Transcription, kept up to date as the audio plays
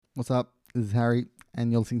What's up? This is Harry,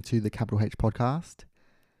 and you're listening to the Capital H podcast,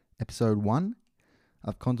 episode 1.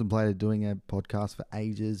 I've contemplated doing a podcast for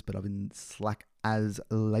ages, but I've been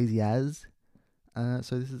lazy as.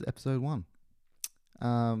 So this is episode 1.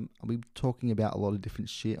 I'll be talking about a lot of different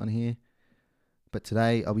shit on here, but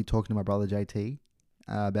today I'll be talking to my brother JT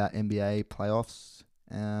about NBA playoffs,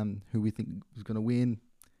 who we think is going to win,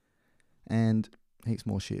 and heaps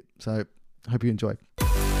more shit. So, hope you enjoy.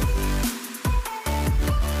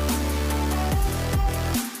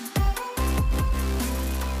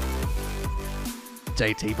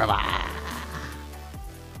 JT, brother.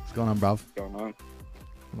 What's going on, bruv? What's going on?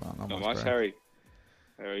 Well, Not much, much, bro. Harry.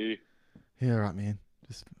 How are you? Yeah, right, man.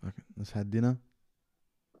 Just had dinner.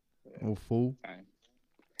 Yeah. All full. Same.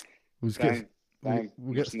 We'll Same.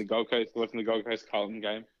 we'll get. Watching the Gold Coast Carlton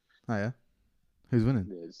game. Oh yeah. Who's winning?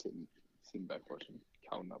 Yeah, just sitting back watching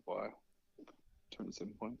Carlton up by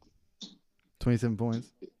 27 points. 27 points.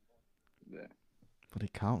 Yeah. Bloody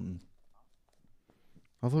Carlton.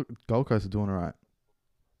 I thought Gold Coast were doing alright.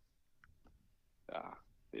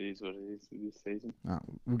 It is what it is this season.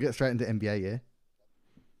 We'll get straight into NBA, yeah.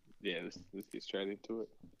 Yeah, let's get straight into it.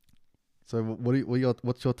 So,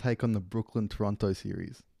 what's your take on the Brooklyn Toronto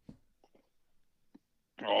series?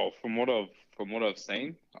 Oh, from what I've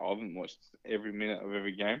seen, I haven't watched every minute of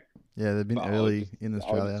every game. Yeah, they've been But early in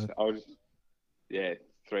Australia. Yeah,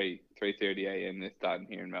 3:30 a.m. They're starting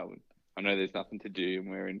here in Melbourne. I know there's nothing to do and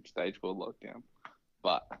we're in stage 4 lockdown,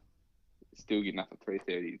 but still getting up at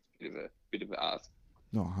 3:30 is a bit of an ask.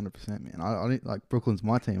 No, 100%, man. I don't, like Brooklyn's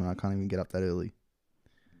my team, and I can't even get up that early.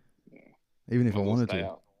 Yeah. Even if I Might as well wanted stay to.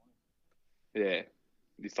 up. Yeah,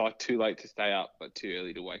 it's like too late to stay up, but too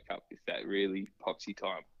early to wake up. It's that really popsy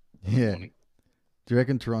time. in the Yeah. morning. Do you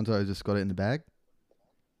reckon Toronto just got it in the bag?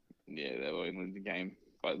 Yeah, they were in the game.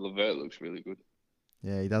 But Levert looks really good.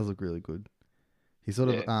 Yeah, he does look really good. He sort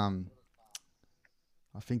of, Yeah.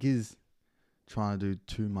 I think he's trying to do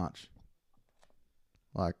too much.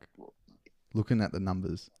 Like, looking at the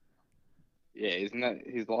numbers. Yeah, isn't that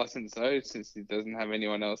his license though? Since he doesn't have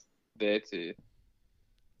anyone else there to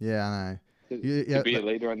Yeah, I know. to be a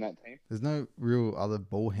leader on that team. There's no real other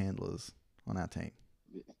ball handlers on our team.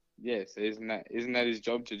 Yeah, so isn't that his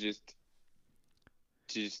job to just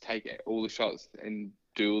take all the shots and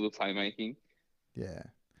do all the playmaking? Yeah.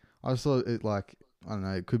 I just thought it, like, I don't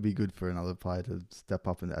know, it could be good for another player to step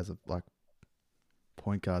up and as a, like,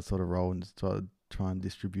 point guard sort of role and just try and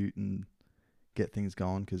distribute and get things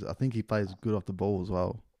going, because I think he plays good off the ball as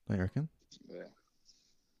well. Don't you reckon?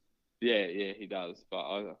 Yeah, he does. But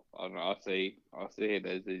I don't know. I see it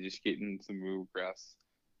as they're just getting some real grouse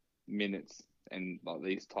minutes and like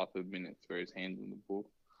these type of minutes where he's handling the ball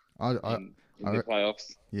in the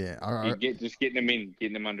playoffs. Yeah, Just getting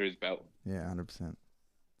them under his belt. Yeah, 100%.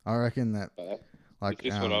 I reckon that, But like,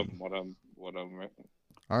 it's just what I'm reckon.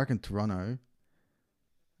 I reckon Toronto,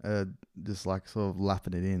 just like sort of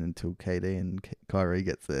lapping it in until KD and Kyrie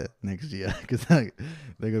gets there next year, because they're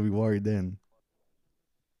gonna be worried then.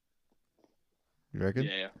 You reckon?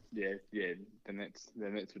 Yeah. The Nets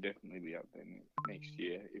will definitely be up there next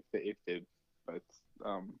year if they're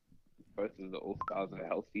both of the All Stars are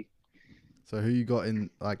healthy. So who you got in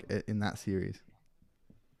that series?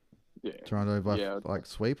 Yeah. Toronto by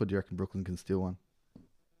sweep, or do you reckon Brooklyn can steal one?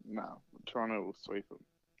 No, Toronto will sweep them.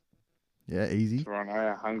 Yeah, easy. Toronto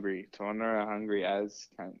are hungry as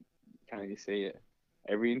can't you see it?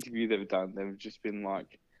 Every interview they've done, they've just been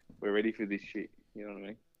like, "We're ready for this shit." You know what I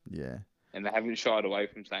mean? Yeah. And they haven't shied away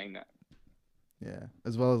from saying that. Yeah,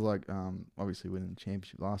 as well as like obviously winning the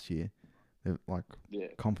championship last year, they're like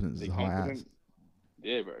confidence is high as.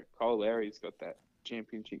 Yeah, bro. Kyle Lowry's got that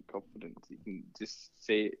championship confidence. You can just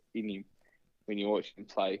see it in him when you watch him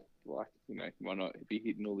play. Like, you know, he might not be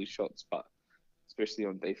hitting all his shots, but especially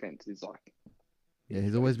on defense, he's like. Yeah,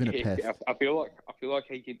 he's always been a pest. I feel like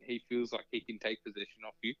he feels like he can take possession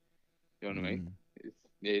off you. You know what I mean?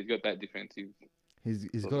 He's got that defensive.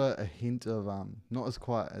 He's got a hint of not as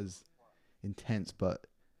quite as intense, but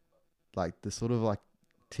like the sort of like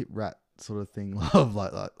tip rat sort of thing of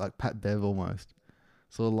like Pat Bev almost.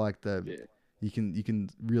 Sort of like you can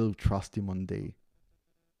really trust him on D.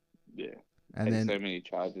 Yeah. And then so many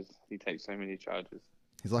charges. He takes so many charges.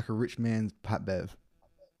 He's like a rich man's Pat Bev.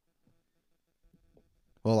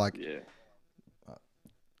 Well, like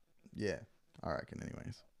yeah, I reckon.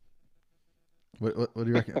 Anyways, what do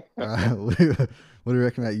you reckon? What do you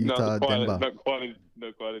reckon about Utah, Denver? Not quite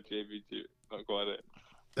a championship. Not quite it.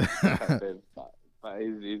 But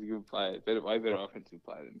he's a good player. Way better offensive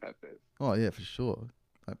player than Pat Bev. Oh yeah, for sure.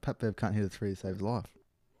 Like, Pat Bev can't hit a three to save his life.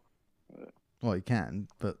 Yeah. Well, he can,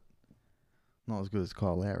 but not as good as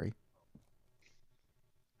Kyle Lowry.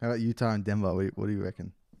 How about Utah and Denver? What do you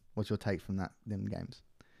reckon? What's your take from them games?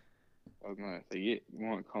 I don't know if they get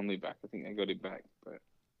Mike Conley back. I think they got him back, but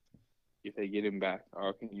if they get him back, I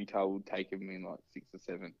reckon Utah will take him in like 6 or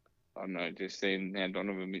 7. I don't know. Just seeing now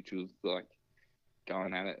Donovan Mitchell's like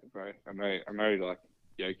going at it, bro. I know, like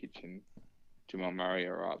Jokic and Jamal Murray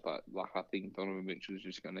are right, but like I think Donovan Mitchell's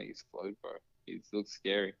just gonna explode, bro. He looks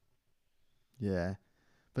scary. Yeah,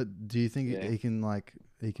 but do you think Yeah, he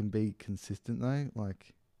can be consistent though?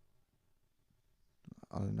 Like,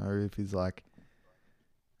 I don't know if he's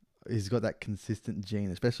got that consistent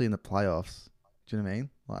gene, especially in the playoffs. Do you know what I mean?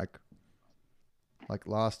 Like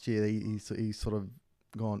last year, he sort of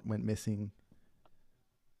went missing,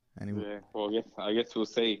 and yeah. Well, I guess we'll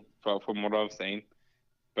see. But from what I've seen,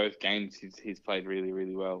 both games he's played really,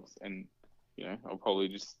 really well, and I'll probably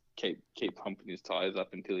just keep pumping his tires up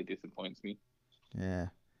until he disappoints me. yeah.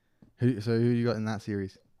 Who you got in that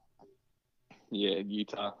series? Yeah,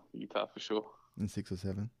 Utah for sure. In 6 or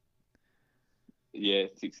 7? Yeah,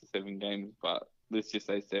 6 or 7 games, but let's just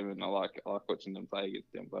say 7. I like watching them play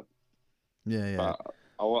against Denver, Yeah, yeah, but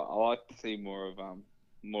I like to see more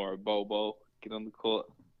of Bol get on the court.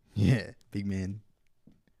 yeah. Big man.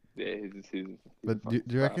 Yeah, he's a But do fucking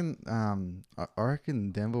you star. reckon? I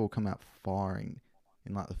reckon Denver will come out firing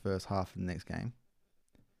in like the first half of the next game,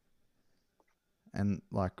 and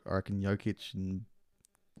like I reckon Jokic and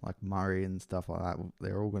like Murray and stuff like that,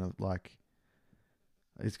 they're all gonna like.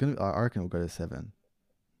 It's gonna. I reckon it'll go to 7.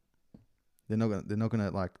 They're not gonna. They're not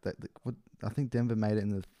gonna like that. What I think Denver made it in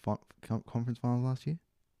the conference finals last year.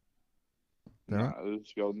 Is that No, right?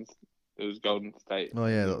 it was Golden State. Oh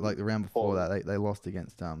yeah, And it like was the round before Portland. that, they lost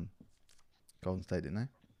against Golden State, didn't they?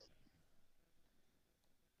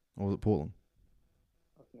 Or was it Portland?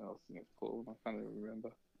 I think I was against Portland. I can't even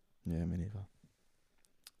remember. Yeah, me neither.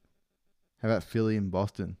 How about Philly and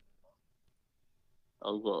Boston?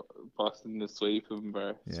 I've got Boston to sweep them,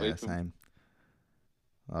 bro. Yeah, Sweep them. same.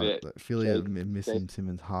 Yeah, Philly are Jake, missing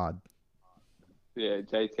Simmons hard. yeah,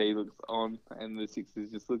 JT looks on, and the Sixers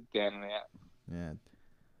just look down and out. Yeah,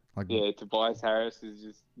 like Yeah, Tobias Harris is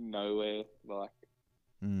just nowhere. Like,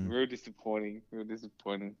 mm, real disappointing. Real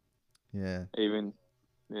disappointing. yeah, Even,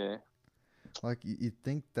 yeah, like you'd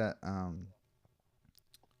think that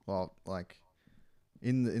well, like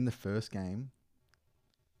in the first game,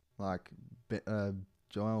 like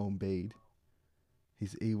Joel Embiid,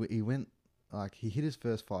 he went like he hit his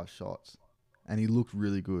first 5 shots, and he looked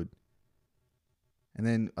really good. And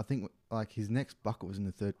then I think like his next bucket was in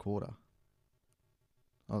the third quarter.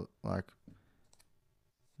 Oh,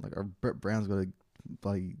 Brett Brown's got to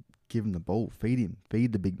bloody give him the ball, feed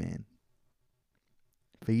the big man,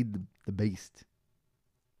 feed the beast.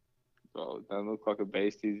 well, don't look like a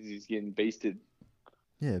beast. He's getting beasted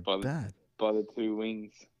Yeah, by the bad. by the two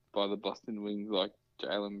wings, by the Boston wings. Like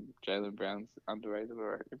Jalen Brown's underrated, I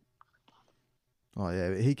reckon. Oh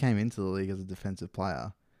yeah, he came into the league as a defensive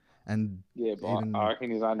player, and Yeah, but I even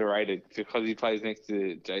reckon he's underrated because he plays next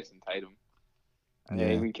to Jason Tatum. And yeah,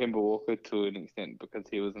 even Kemba Walker to an extent because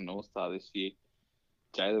he was an all-star this year.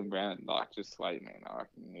 Jalen Brown, like, just wait, man. I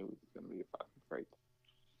reckon he was going to be a fucking freak.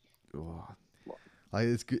 oh, like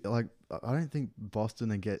it's good. Like I don't think Boston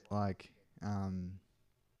would get like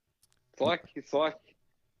It's like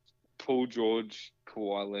Paul George,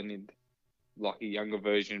 Kawhi Leonard, like a younger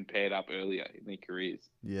version paired up earlier in their careers.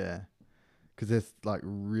 yeah, because they're like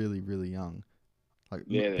really young. Like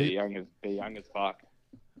Yeah, they're young as fuck.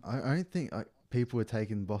 I don't think like people are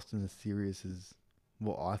taking Boston as serious as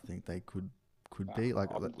what I think they could be. Like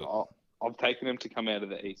I've taken them to come out of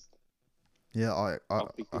the East. yeah, I'll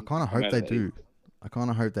pick I them kind to of come hope out they of the do. East. I kind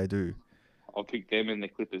of hope they do. I'll pick them and the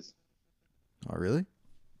Clippers. Oh really?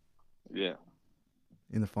 Yeah,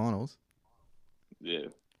 In the finals? yeah.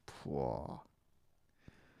 Whoa.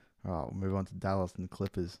 All right, we'll move on to Dallas and the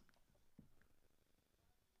Clippers.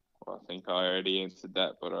 Well, I think I already answered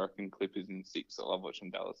that, but I reckon Clippers in 6. I love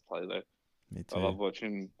watching Dallas play though. Me I love too.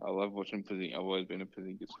 watching. Porzingis. I've always been a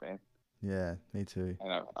Porzingis fan, Yeah, me too.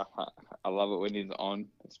 and I love it when he's on,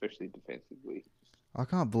 especially defensively. I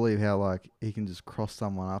can't believe how like he can just cross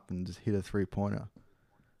someone up and just hit a 3-pointer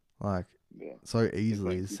like Yeah, so he easily.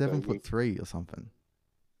 thinks He's he's so seven good. foot three or something.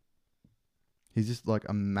 He's just like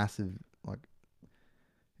a massive like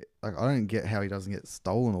I don't get how he doesn't get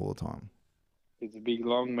stolen all the time. He's a big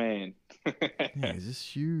long man. Yeah, he's just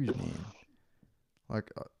huge, man.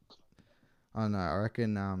 Like I don't know. I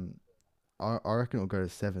reckon I reckon it'll go to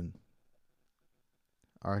 7.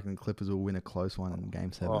 I reckon the Clippers will win a close one in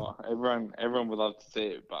Game 7. Oh, everyone would love to see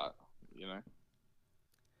it, but you know,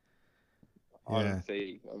 I Yeah, don't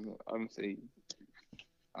see. I don't see.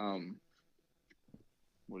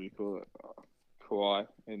 What do you call it? Kawhi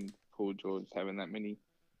and Paul George having that many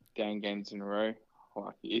down games in a row.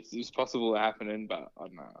 Like it's possible happening, but I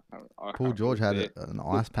don't know. I Paul can't George really had see it. an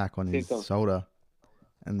ice pack on his Since I've shoulder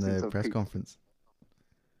in since the I've press picked, conference.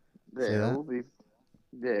 See yeah, that? all these,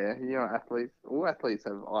 yeah, athletes, all athletes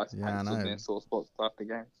have ice Yeah, I packs on know. their sore spots after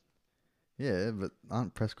games. Yeah, but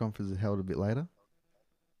aren't press conferences held a bit later?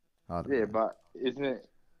 I don't Yeah, know. but isn't it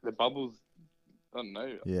the bubbles? I don't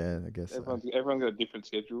know. Yeah, I guess so. Everyone's got a different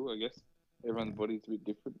schedule, I guess. Everyone's Yeah. body's a bit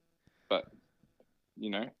different, but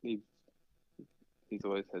he's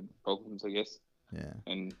always had problems, I guess. Yeah.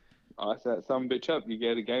 And I set some bitch up. You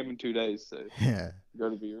get a game in 2 days, so Yeah. you got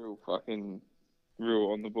to be real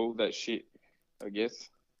on the ball. That shit, I guess.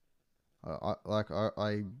 I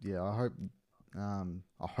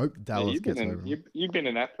hope Yeah, Dallas gets over him. you've been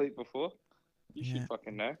an athlete before. You should Yeah.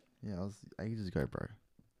 fucking know. Yeah, I was ages ago, bro.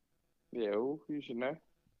 Yeah, well, you should know.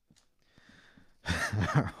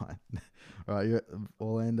 All right. All right, you're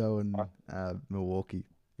Orlando and Milwaukee.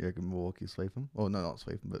 You reckon Milwaukee sweep them? Or no, not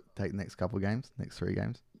sweep them, but take the next couple of games, next 3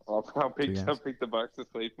 games. I 2 picked games. the Bucks to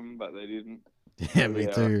sweep them, but they didn't. Yeah, So, me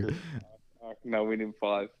yeah, too. I reckon they'll win in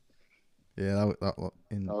 5. Yeah,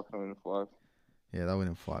 They'll come in 5. they'll win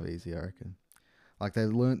in 5 easy, I reckon. Like they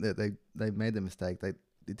learned that they made the mistake.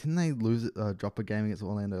 Didn't they lose drop a game against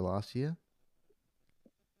Orlando last year?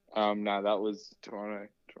 No, that was Toronto.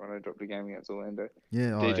 Toronto dropped a game against Orlando.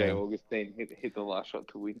 Yeah, DJ Augustine hit the last shot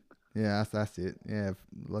to win. Yeah, that's it. Yeah,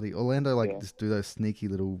 bloody Orlando Yeah. just do those sneaky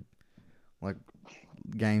little like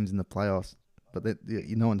games in the playoffs, but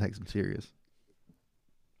no one takes them serious.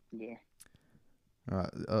 Yeah. All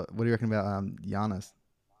right, what do you reckon about Giannis?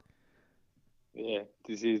 Yeah. Did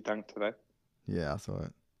you see his dunk today? Yeah, I saw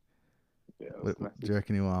it. Yeah, it was Do massive. you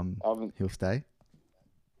reckon he'll stay?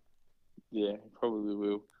 Yeah, he probably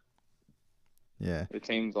will. Yeah. It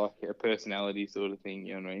seems like a personality sort of thing,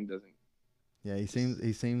 you know what I mean? Doesn't. Yeah, he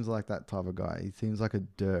seems like that type of guy. He seems like a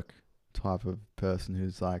Dirk type of person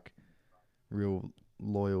who's like real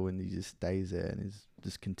loyal and he just stays there and is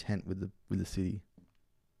just content with the city.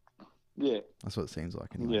 Yeah. That's what it seems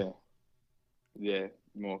like anyway. Yeah.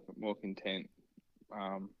 More content.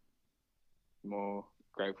 More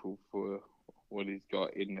grateful for what he's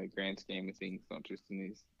got in the grand scheme of things, not just in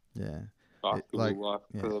his basketball life.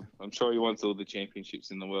 Because I'm sure he wants all the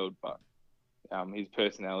championships in the world, but his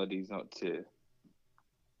personality is not to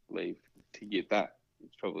leave to get that.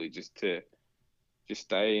 It's probably just to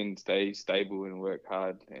stay stable and work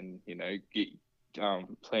hard and get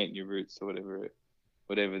plant your roots or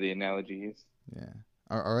whatever the analogy is. Yeah,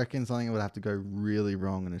 I reckon something would have to go really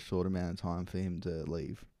wrong in a short amount of time for him to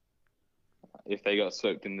leave. If they got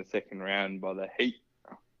swept in the second round by the Heat.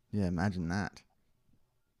 Yeah, imagine that.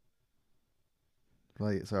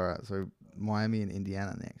 It's all right. So Miami and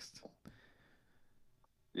Indiana next.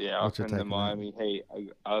 Yeah, I think the Miami Heat.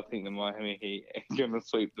 I think the Miami Heat are gonna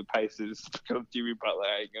sweep the Pacers because Jimmy Butler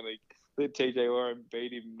ain't gonna let TJ Warren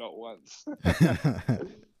beat him not once.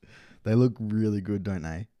 They look really good, don't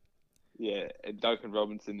they? Yeah, and Duncan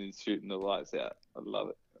Robinson is shooting the lights out. I love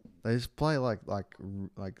it. They just play like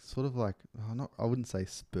sort of like I wouldn't say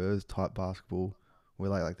Spurs type basketball where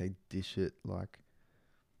like they dish it like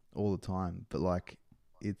all the time, but like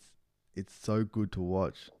it's so good to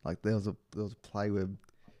watch. Like there was a play where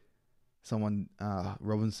someone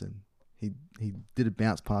Robinson he did a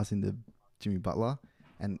bounce pass into Jimmy Butler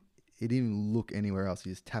and it didn't even look anywhere else.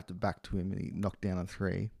 He just tapped it back to him and he knocked down a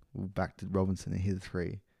 3. Back to Robinson and hit a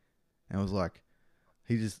 3, and it was like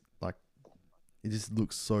he just like it just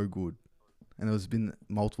looks so good. And there's been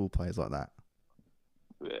multiple plays like that.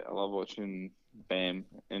 Yeah, I love watching Bam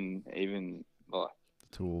and even like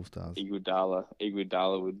the 2 All-Stars.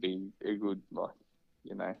 Iguodala would be a good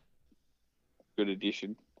good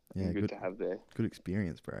addition. Yeah, good to have there. Good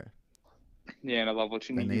experience, bro. Yeah, and I love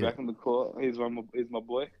watching Iggy back on the court. He's my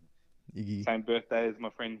boy. Iggy. Same birthday as my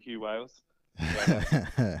friend Hugh Wales.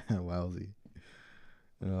 Walesy.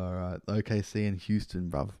 All right. OKC and Houston,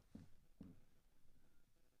 bruv.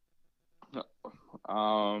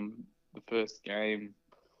 The first game,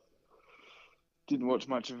 didn't watch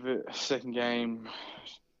much of it. Second game,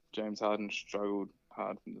 James Harden struggled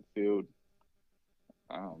hard from the field.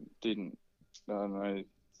 I don't know.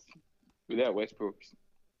 Without Westbrook,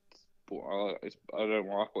 I don't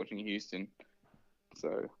like watching Houston.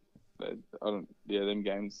 So, them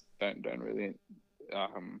games don't really I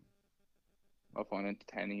find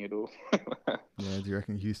entertaining at all. Yeah, do you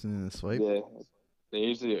reckon Houston in the sweep? Yeah, they're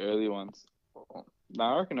usually the early ones. No,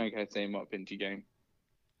 I reckon OKC might pinch a game.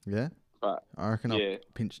 Yeah? But I reckon I'll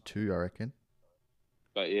pinch 2, I reckon.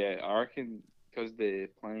 But yeah, I reckon because they're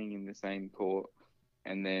playing in the same court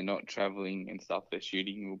and they're not travelling and stuff, their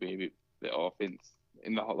shooting will be their offense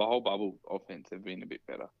in the whole bubble offense have been a bit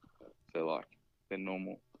better. So like they're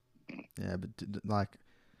normal. Yeah, but like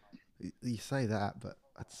you say that, but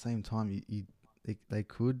at the same time, they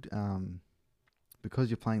could because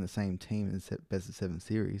you're playing the same team in the best of seven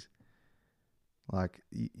series. Like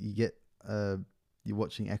you get you're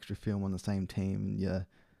watching extra film on the same team, and you're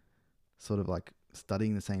sort of like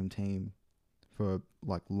studying the same team for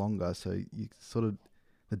like longer. So you sort of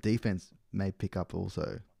the defense may pick up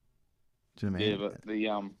also. Do you know what I Yeah,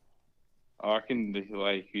 mean? but I reckon the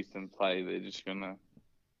way Houston play, they're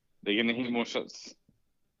gonna hit more shots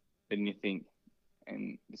than you think,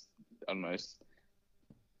 and I don't know,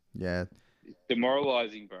 Yeah, it's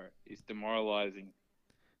demoralizing, bro. It's demoralizing,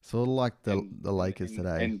 sort of like the and the and Lakers and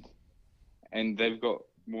today. and, and they've got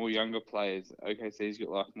more younger players. OKC's got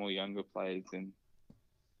like more younger players than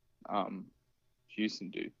um Houston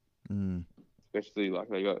do, Mm. especially like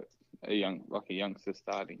they got a youngster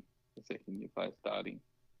starting, a second year player starting,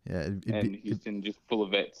 Yeah, it'd be and Houston just full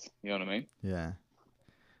of vets. You know what I mean? yeah,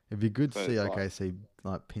 it'd be good to So see it's like OKC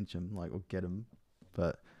like pinch him like or get him,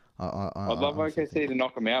 but I I'd love honestly OKC think to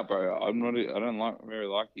knock them out, bro. I don't really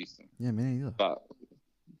like Houston, yeah, me neither. but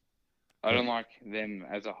I But don't like them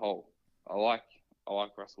as a whole. I like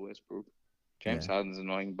Russell Westbrook. James yeah, Harden's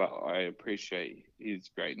annoying, but I appreciate his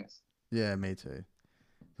greatness. yeah, me too.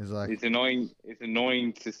 It's like It's annoying. It's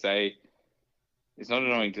annoying to say. It's not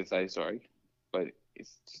annoying to say sorry, but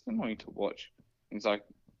it's just annoying to watch. It's like,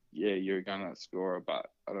 yeah, you're a gun scorer,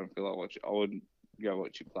 but I don't feel like watching. I wouldn't go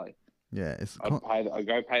watch you play. yeah, I'd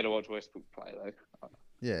go pay to watch Westbrook play though,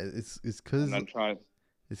 yeah, it's and because I'm trying.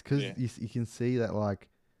 it's because Yeah, you can see that like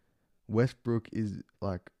Westbrook is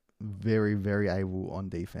like very very able on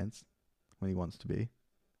defense when he wants to be,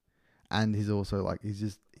 and he's also like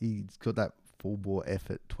he's got that full ball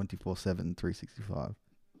effort 24/7 365.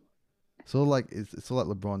 Sort of like it's sort of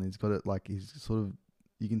like LeBron. He's got it like he's sort of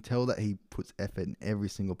you can tell that he puts effort in every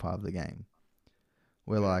single part of the game.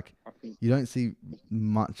 Where yeah. like I think you don't see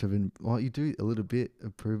much of him. Well, you do a little bit of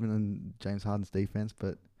improvement in James Harden's defense,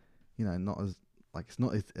 but not as like it's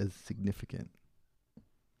not as significant.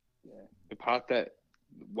 yeah. The part that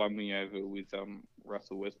won me over with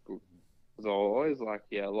Russell Westbrook was I always like,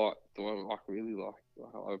 yeah, really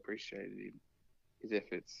I appreciated his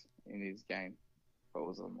efforts in his game. But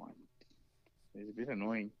I'm like, it's a bit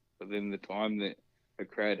annoying. But then the time that a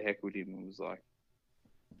crowd heckled him, it was like,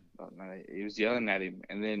 I don't know, he was yelling at him,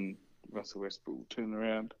 and then Russell Westbrook turned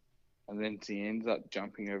around, and then he ends up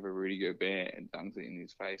jumping over Rudy Gobert and dunks it in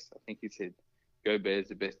his face. I think he said Gobert's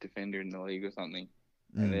the best defender in the league or something.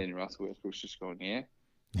 And Mm. then Russell Westbrook's just gone, yeah.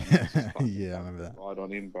 And he's just fucking Yeah, I remember that. right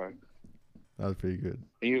on him, bro. I That was pretty good.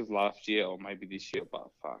 think it was last year or maybe this year, but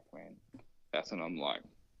fuck, man. That's when I'm like,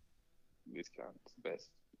 this guy's the best.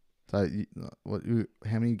 So,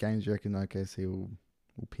 how many games do you reckon OKC will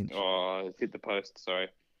pinch? Oh, it hit the post. Sorry.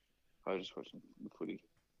 I was just watching the footy.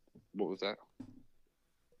 What was that?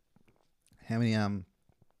 How many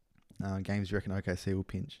games do you reckon OKC will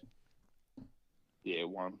pinch? Yeah,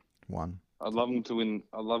 one. One. I'd love them to win.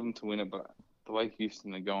 I'd love them to win it, but the way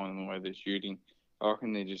Houston are going and the way they're shooting, I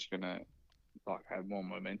reckon they're just gonna like have more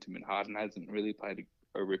momentum. And Harden hasn't really played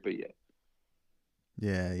a ripper yet.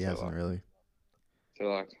 Yeah, he So hasn't like, really.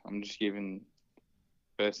 I'm just giving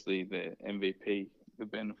firstly the MVP the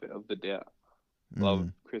benefit of the doubt. Love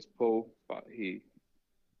Mm. Chris Paul, but he's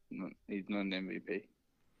not an MVP.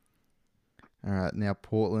 All right, now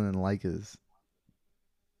Portland and Lakers.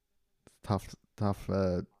 Tough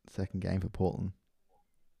second game for Portland.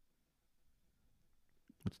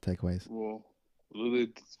 What's the takeaways? Well,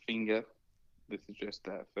 Lillard's finger. Let's address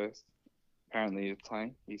that first. Apparently he's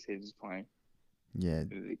playing. He said he's playing. Yeah,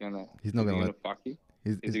 Is he gonna? he's not Is he gonna gonna let. fuck him?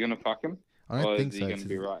 He's, Is he gonna fuck him, I don't or think is so. he gonna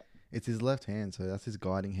be right? It's his left hand, so that's his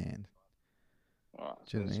guiding hand. All right,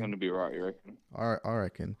 Do so you know what it's I mean? gonna be right. You reckon? I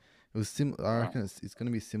reckon it was similar. I All right. reckon it's going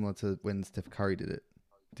to be similar to when Steph Curry did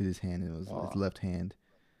his hand, and it was his Oh, left hand,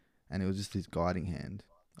 and it was just his guiding hand.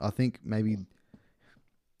 I think maybe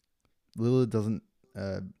Lillard doesn't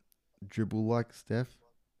dribble like Steph,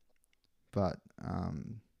 but I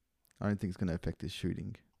don't think it's going to affect his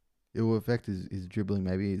shooting. It will affect his dribbling,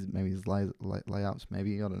 maybe his layups,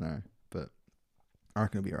 maybe I don't know, but I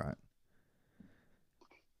reckon it'll be alright.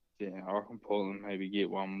 yeah. I reckon Portland maybe get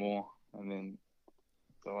one more, and then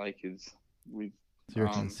the Lakers with So you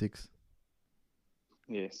reckon 6?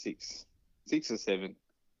 yeah 6 or 7.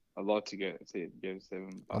 I'd like to go to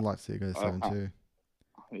 7, I'd but like to see it go to I 7 can't. too.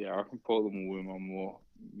 Yeah, I reckon Portland will win one more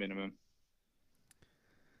minimum.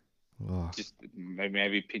 Oh, Just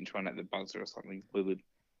maybe pinch one at the buzzer or something. Lillard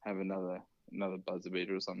have another buzzer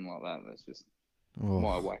beater or something like that. That's just my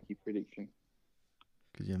oh, wacky prediction.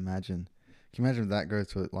 could you imagine? Can you imagine if that goes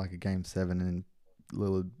to like a game 7 and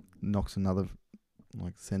Lillard knocks another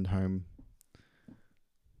like send home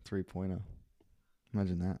 3-pointer?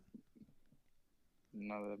 Imagine that.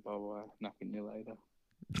 Another bye-bye. Nothing you later.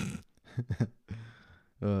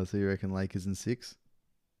 So you reckon Lakers in 6?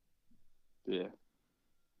 Yeah.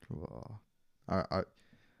 Oh. I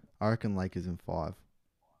reckon Lakers in 5.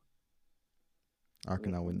 I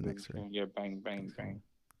reckon they'll win the next 3. Go bang, bang, bang.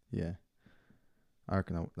 Yeah. I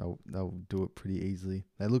reckon they'll do it pretty easily.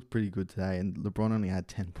 They looked pretty good today, and LeBron only had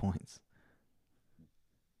 10 points.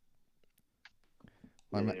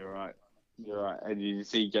 Yeah, you're right. You're right. And you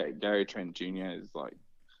see Gary Trent Jr. is like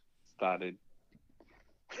started.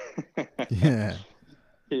 Yeah.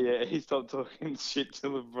 Yeah, he stopped talking shit to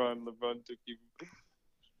LeBron. LeBron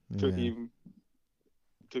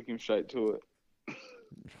took him straight to it.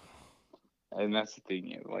 And that's the thing,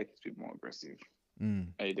 yeah, the Lakers a bit more aggressive.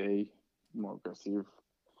 AD, more aggressive.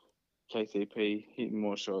 KCP, hitting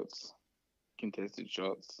more shots, contested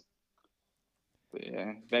shots. But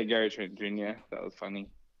yeah, that Gary Trent Jr., that was funny.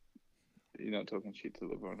 You're not talking shit to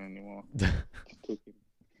LeBron anymore. Just took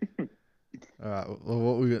him. All right. Well,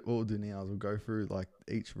 what we'll do now is we'll go through like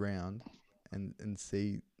each round and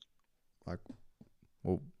see like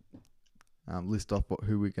list off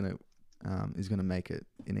who we're gonna is gonna make it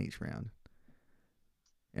in each round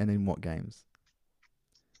and in what games.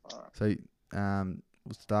 All right. So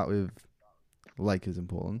we'll start with Lakers in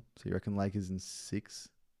Portland. So you reckon Lakers in 6?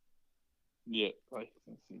 Yeah, Lakers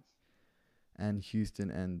in 6. And Houston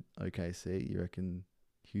and OKC. You reckon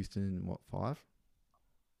Houston in what, 5?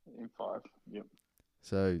 In 5. Yep.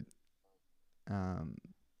 So,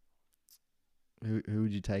 who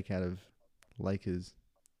would you take out of Lakers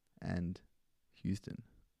and Houston?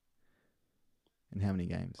 In how many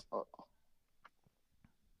games?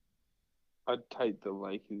 I'd take the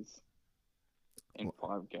Lakers in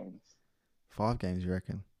 5 games. 5 games, you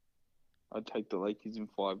reckon? I'd take the Lakers in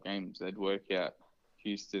 5 games. They'd work out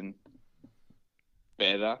Houston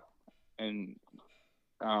better, and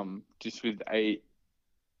just with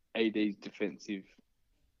AD's defensive,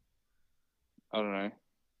 I don't know.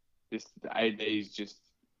 Just the AD's just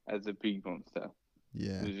as a big monster.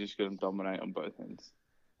 Yeah. He's just going to dominate on both ends.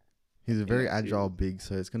 He's a very agile big,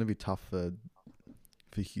 so it's going to be tough for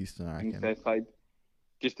Houston, I reckon. And they played.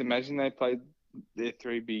 Just imagine they played their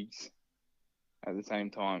 3 bigs at the same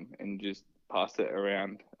time and just passed it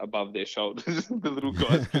around above their shoulders. The little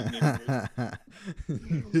guys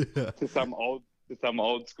to some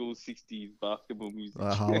old school 60s basketball music.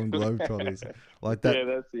 Like Harlem Globetrotters. Like that. Yeah,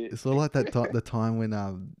 that's it. It's sort of like that the time when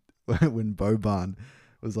when Boban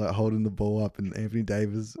was like holding the ball up and Anthony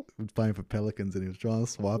Davis was playing for Pelicans and he was trying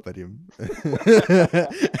to swipe at him.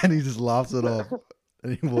 And he just laughs it off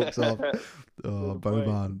and he walks off. Oh,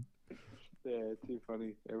 Boban. Yeah, too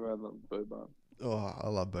funny. Everyone loves Boban. Oh, I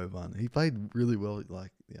love Boban. He played really well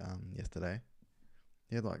like yesterday.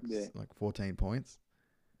 He had like 14 points.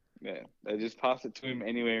 Yeah, they just pass it to him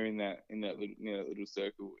anywhere in that little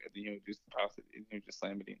circle, and then he'll just pass it and he'll just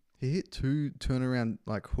slam it in. He hit 2 turnaround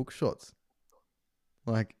like hook shots,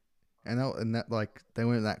 like, and that like they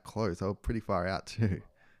weren't that close. They were pretty far out too.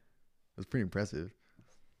 It was pretty impressive.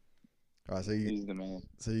 All right, so he's the man.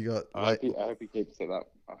 So you got. I hope he keeps it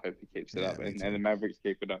up. And the Mavericks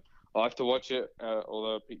keep it up. I like to watch it,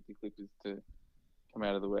 although I picked the Clippers to come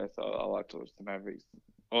out of the West. I like to watch the Mavericks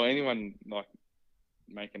or anyone like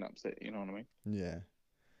make an upset. You know what I mean? Yeah.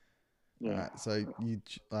 Yeah. All right, so you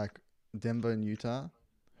like Denver and Utah.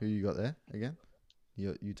 Who you got there again?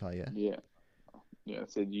 Utah, yeah. Yeah. Yeah, I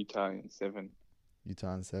said Utah in 7.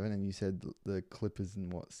 Utah in 7, and you said the Clippers in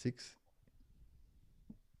what, 6?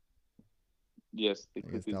 Yes, the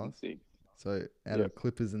Clippers in 6. So out of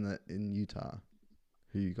Clippers in Utah,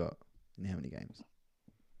 who you got in how many games?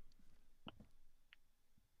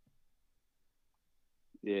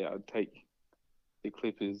 Yeah, I'd take the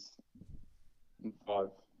Clippers in 5.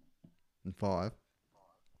 In 5?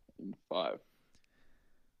 In 5.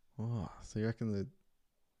 Oh, so you reckon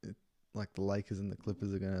like the Lakers and the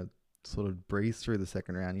Clippers are going to sort of breeze through the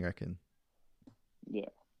second round, you reckon? Yeah.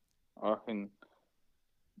 I reckon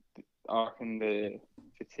the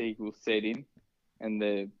fatigue will set in and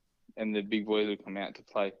the big boys will come out to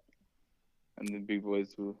play. And the big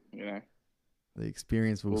boys will, the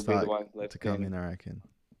experience will start to come in, I reckon.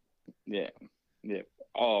 Yeah. Yeah.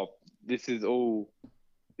 Oh, this is all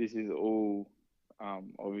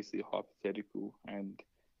obviously hypothetical and,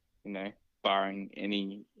 barring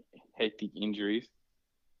any hectic injuries.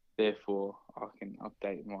 Therefore, I can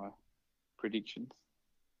update my predictions.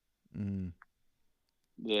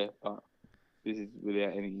 Yeah, but this is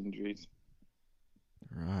without any injuries.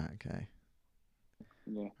 Right, okay.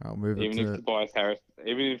 Yeah. I'll move it Even if to. Tobias Harris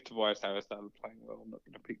started playing well, I'm not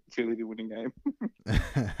going to pick Philly to win a game.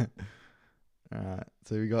 All right.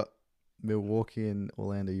 So we got Milwaukee and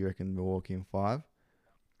Orlando. You reckon Milwaukee in 5?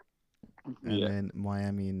 And Yeah. then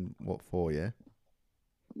Miami in what, 4, yeah?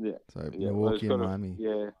 Yeah. So Yeah. Well, Milwaukee and Miami.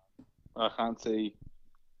 yeah. I can't see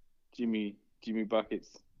Jimmy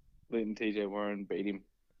Buckets letting TJ Warren beat him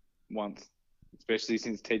once, especially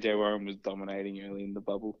since TJ Warren was dominating early in the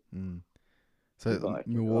bubble. Mm. So He's like,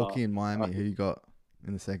 Milwaukee and I Miami, who could- you got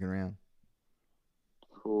in the second round?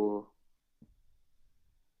 for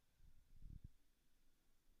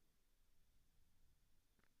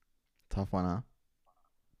Tough one,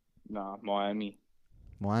 huh? Miami.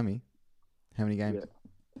 Miami? How many games?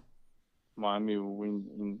 Yeah. Miami will win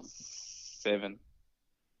in 7.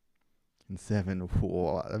 In 7.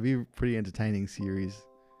 Whoa, that'd be a pretty entertaining series.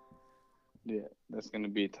 Yeah, that's going to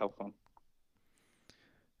be a tough one.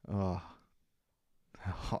 Oh.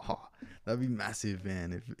 That'd be massive,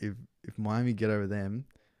 man. If Miami get over them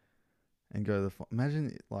and go to the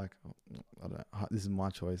imagine like I don't know, this is my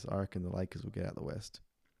choice. I reckon the Lakers will get out the West,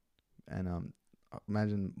 and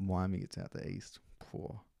imagine Miami gets out the East.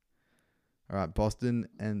 Poor. All right, Boston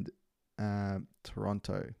and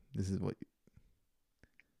Toronto. This is what.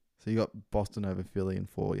 So you got Boston over Philly in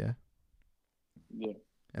 4, yeah, Yeah.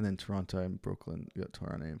 and then Toronto and Brooklyn. You got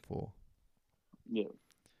Toronto in 4. Yeah.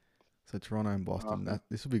 So Toronto and Boston. Uh-huh.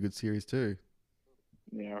 This will be a good series too.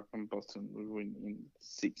 Yeah, I reckon Boston will win in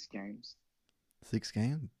 6 games. 6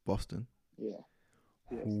 games, Boston. Yeah.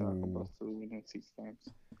 Yeah, so I reckon Ooh. Boston will win in 6 games.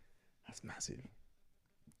 That's massive.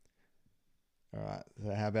 All right.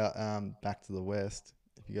 So how about back to the West?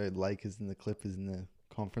 If you go Lakers and the Clippers in the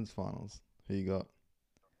conference finals, who you got?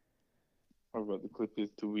 I've got the Clippers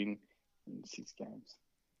to win in 6 games.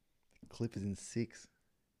 Clippers in 6.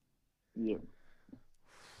 Yeah.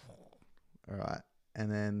 All right.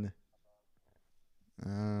 And then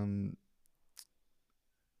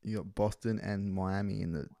you got Boston and Miami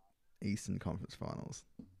in the Eastern Conference Finals.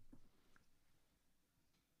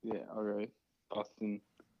 Yeah, I'll go Boston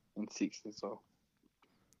in 6 as well.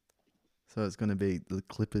 So it's going to be the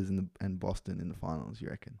Clippers and Boston in the finals, you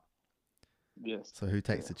reckon? Yes. So who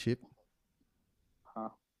takes the chip? Huh?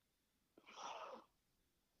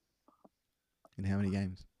 In how many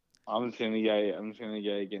games? I'm just gonna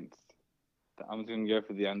go against. I'm just gonna go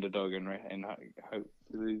for the underdog and hope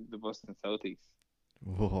for the Boston Celtics.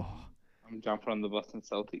 Whoa. I'm jumping on the Boston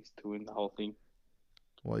Celtics to win the whole thing.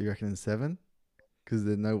 What, you reckon in 7? Because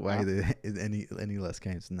there's no way Huh? there is any less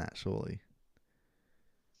games than that, surely.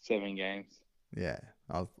 7 games. Yeah,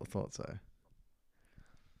 I thought so.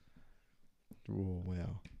 Oh,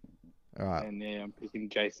 wow. All right. And yeah, I'm picking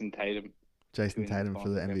Jason Tatum. Jason to win Tatum for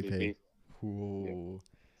the finals MVP. Whoa.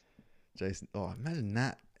 Jason. Oh, imagine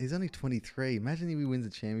that. He's only 23. Imagine if he wins a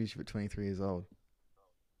championship at 23 years old.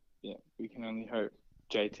 Yeah, we can only hope.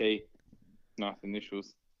 JT. Nice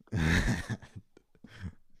initials.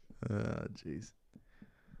 Jeez.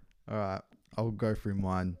 All right. I'll go through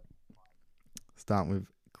mine. Starting with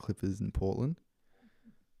Clippers and Portland.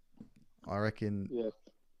 I reckon Yeah.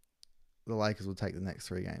 the Lakers will take the next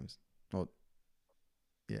 3 games. Or,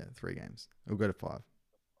 yeah, 3 games. We'll go to 5.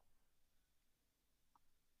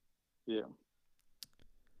 Yeah.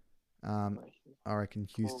 I reckon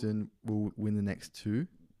Houston will win the next 2.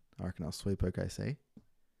 I reckon I'll sweep OKC.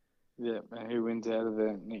 Yeah, and who wins out of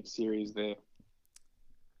the next series there?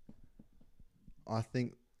 I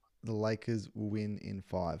think the Lakers will win in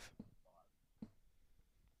 5.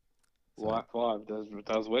 Why 5?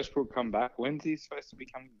 Does Westbrook come back? When's he supposed to be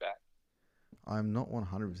coming back? I'm not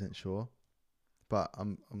 100% sure, but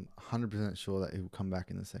I'm 100% sure that he will come back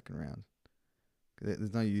in the second round.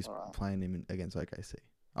 There's no use playing him against OKC.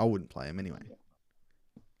 I wouldn't play him anyway.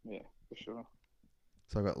 Yeah, for sure.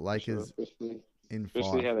 So I've got Lakers in 5.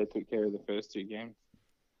 Especially how they took care of the first 2 games.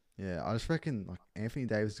 Yeah, I just reckon like Anthony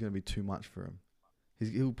Davis is going to be too much for him.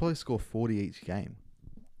 He'll probably score 40 each game.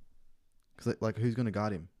 Because like who's going to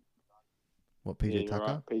guard him? What, PJ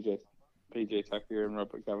Tucker? Right. PJ Tucker and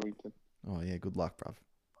Robert Covington. Oh yeah, good luck, bruv.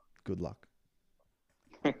 Good luck.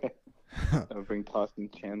 They'll bring Tyson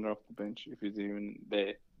Chandler off the bench if he's even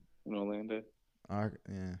there in Orlando.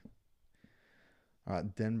 Yeah. All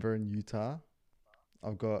right, Denver and Utah.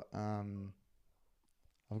 I've got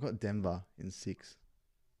Denver in 6.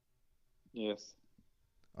 Yes.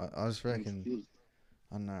 I just reckon.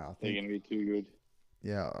 I don't know. I think they're going to be too good.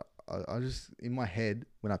 Yeah, I just in my head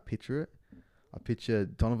when I picture it, I picture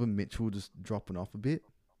Donovan Mitchell just dropping off a bit.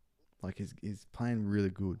 Like he's playing really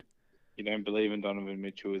good. You don't believe in Donovan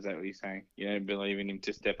Mitchell, is that what you're saying? You don't believe in him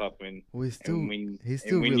to step up and Well, he's still win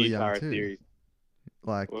really Utah young too. series.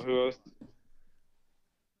 Like, Well, who else?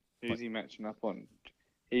 Who's he matching up on?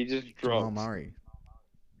 He just Jamal dropped. Murray,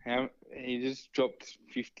 He just dropped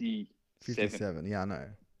 57. 57. Yeah, I know.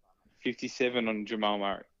 57 on Jamal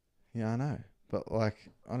Murray. Yeah, I know. But like,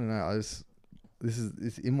 I don't know.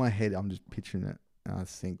 It's in my head. I'm just picturing it, and I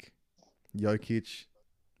just think Jokic,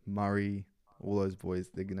 Murray, all those boys.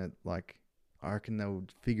 They're gonna like. I reckon they'll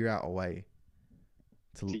figure out a way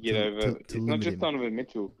To get over. to It's not limit just him. Donovan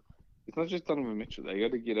Mitchell. It's not just Donovan Mitchell. They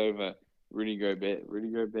got to get over Rudy Gobert.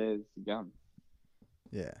 Rudy Gobert's the gun.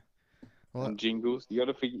 Yeah. Well, And Jingles. You got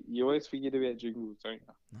to forget. You always forget about Jingles, don't you?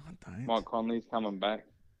 no, I don't. Mike Conley's coming back,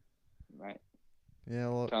 mate. Yeah,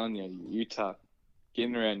 well, I'm telling you, Utah,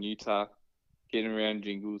 getting around Utah, getting around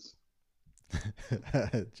Jingles.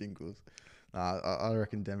 Jingles. I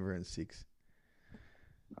reckon Denver in 6.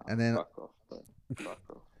 Nah, And then fuck off, bro. Fuck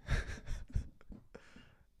off.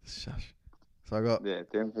 shush. So I got Yeah,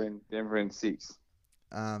 Denver in 6.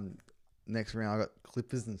 next round. I got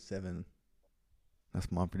Clippers in 7. That's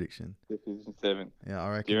my prediction. Clippers in 7. Yeah, I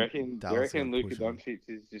reckon. Do you reckon Dallas will Luka push 'em. Doncic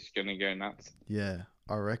is just gonna go nuts? Yeah,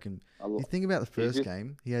 I reckon. I You lo- think about the first just-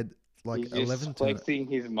 game, he had like He's 11 just flexing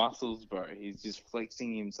his muscles, bro. He's just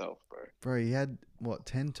flexing himself, bro. Bro, he had what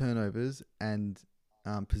 10 turnovers, and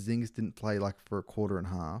Porzingis didn't play like for a quarter and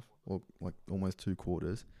a half, or like almost 2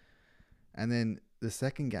 quarters. And then the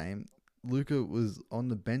second game, Luka was on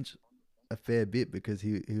the bench a fair bit because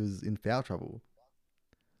he was in foul trouble.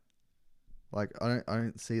 Like I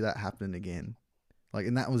don't see that happening again. Like,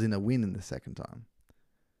 and that was in a win in the second time.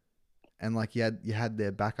 And like you had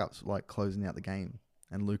their backups like closing out the game,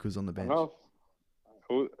 and Luka was on the I bench.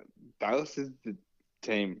 know. Dallas is the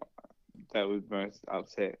team that was most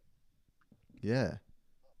upset. Yeah.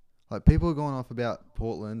 Like people are going off about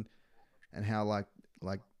Portland and how like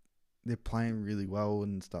they're playing really well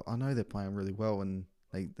and stuff. I know they're playing really well and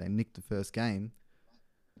they nicked the first game.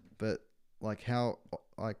 But like how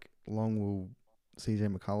like long will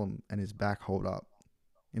CJ McCollum and his back hold up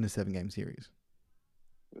in a 7-game series?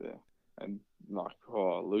 Yeah, and like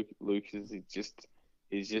Lucas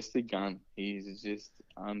he's just a gun. He's just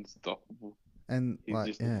unstoppable. And He's like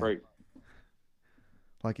just yeah. a freak.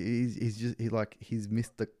 Like he's just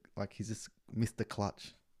missed the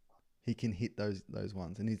clutch. He can hit those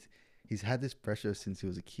ones, and he's had this pressure since he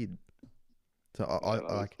was a kid. So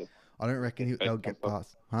I don't reckon they'll get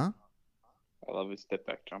past, huh? I love his step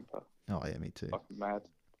back jumper. Oh yeah, me too. Fucking mad.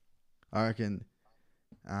 I reckon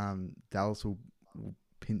Dallas will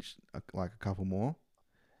pinch a couple more,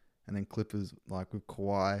 and then Clippers like with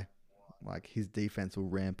Kawhi, like his defense will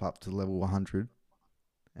ramp up to level 100,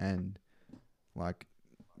 and like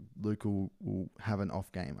Luka will have an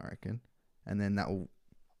off game, I reckon, and then that will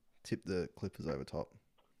tip the Clippers over top.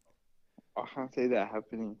 I can't see that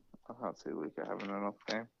happening. I can't see Luka having an off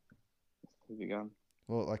game. He's a gun.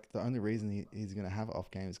 Well, like the only reason he's gonna have an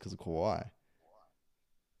off game is because of Kawhi.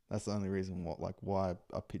 That's the only reason why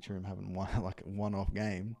I picture him having one off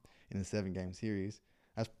game in a 7-game series.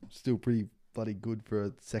 That's still pretty bloody good for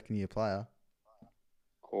a second-year player.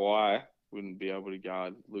 Kawhi wouldn't be able to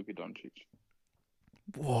guard Luka Doncic.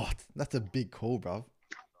 What? That's a big call, bruv.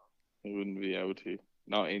 He wouldn't be able to.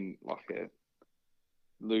 Not in like a.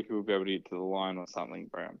 Luka would be able to get to the line or something,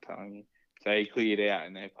 bro. I'm telling you. So he cleared out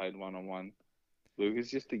and they played 1-on-1.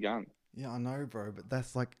 Luka's just a gun. Yeah, I know, bro, but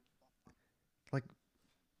that's like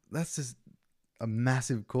that's just a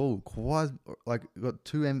massive call. Kawhi's like got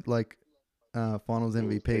 2 finals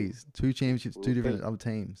MVPs, 2 championships, 2 different other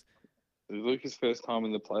teams. This is Luka's first time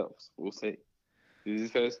in the playoffs. We'll see. This is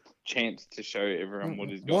his first chance to show everyone what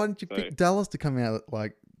he's got. Why didn't you pick Dallas to come out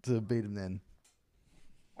to beat him then?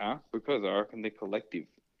 Huh? Because I reckon they're collective.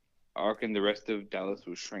 I reckon the rest of Dallas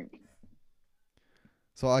will shrink.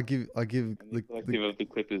 So I give And the collective of the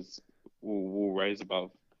Clippers will raise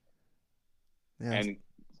above. yeah, And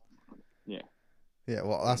yeah.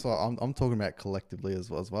 Well, that's what I'm talking about collectively as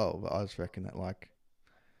well. But I just reckon that like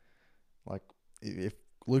if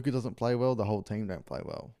Luka doesn't play well, the whole team don't play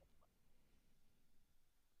well.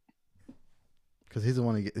 Because he's the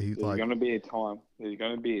one there's going to be a time. There's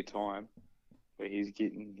going to be a time where he's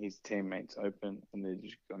getting his teammates open and they're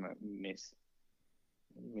just going to miss.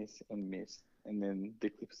 And then the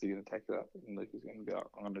Clippers are going to take it up and Luka's going to be like,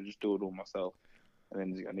 I'm going to just do it all myself. And then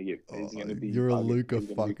he's going to get. He's going to be. You're a bugged. Luka He's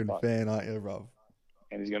gonna be fucking fucked. fan, aren't you, bro?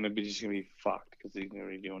 And he's going to be fucked because he's going to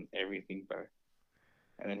be doing everything, bro.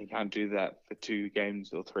 And then he can't do that for 2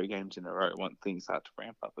 games or 3 games in a row once things start to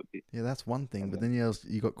ramp up a bit. Yeah, that's one thing. And But then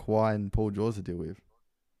you got Kawhi and Paul George to deal with.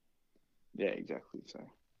 Yeah, exactly. So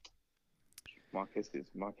my case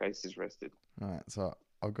is rested. All right, so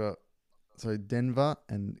I've got Denver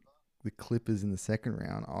and the Clippers in the second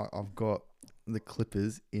round. I've got the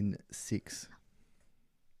Clippers in 6.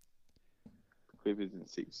 Clippers in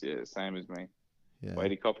 6. Yeah, same as me. Yeah. Way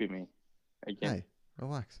to copy me. Again. Hey,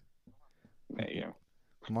 relax. There you go.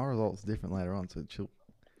 My result's different later on, so chill.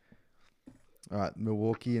 All right,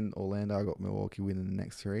 Milwaukee and Orlando. I got Milwaukee winning the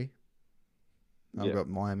next 3. I've Yeah. got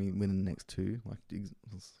Miami winning the next 2,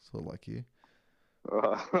 sort of like you.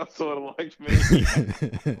 Sort of like me.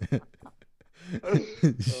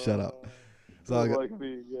 Shut up. So I Sort of got, like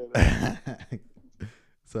me again.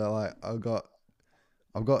 so like I've got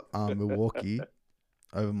Milwaukee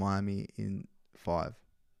over Miami in 5.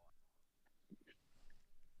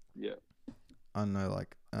 Yeah. I don't know,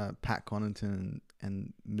 like Pat Connaughton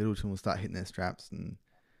and Middleton will start hitting their straps, and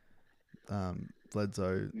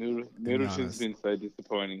Bledsoe. Middleton's Giannis. been so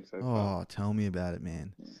disappointing so far. Oh, tell me about it,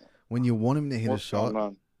 man. When you want him to hit What's a shot, going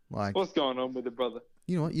on? like, What's going on with the brother?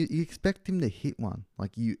 you know what, you expect him to hit one.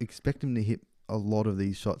 Like, you expect him to hit a lot of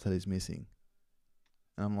these shots that he's missing.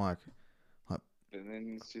 And I'm like, And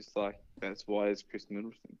then it's just like, that's why it's Chris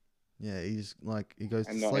Middleton. yeah, he just, like, he goes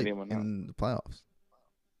to And not sleep anyone in the playoffs.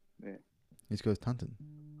 Yeah. He just goes tunting.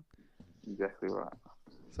 Exactly right.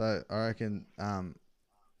 So I reckon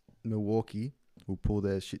Milwaukee will pull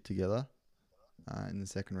their shit together in the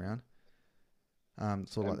second round.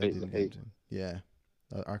 Sort of And like they beat did the in game Heat. 2. Yeah.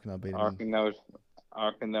 I reckon they'll beat I them.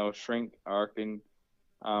 reckon they'll shrink. I reckon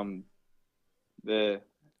the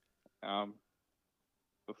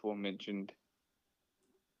before mentioned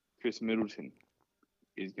Chris Middleton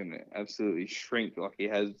is gonna absolutely shrink like he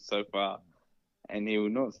has so far, and he will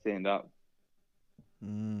not stand up.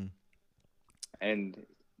 Mm. And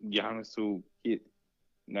Giannis will get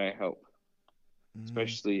no help,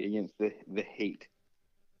 especially against the Heat.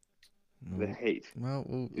 The Heat. Well,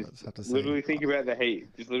 we'll Just just have to see. literally think about the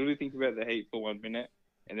Heat. Just literally think about the Heat for 1 minute,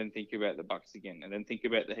 and then think about the Bucks again, and then think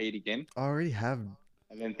about the Heat again, I already have,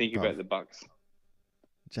 and then think Bruv. about the Bucks.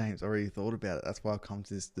 James, I already thought about it. That's why I've come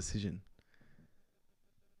to this decision.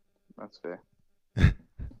 That's fair.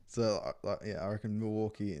 So, yeah, I reckon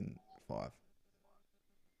Milwaukee in 5.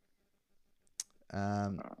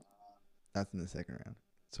 That's in the second round.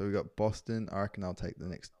 So we got Boston. I reckon I'll take the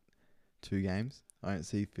next 2 games. I don't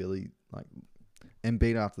see Philly, like,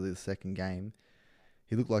 Embiid after the second game.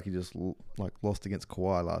 He looked like he just lost against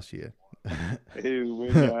Kawhi last year. He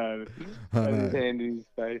went down, I had his know. hand in his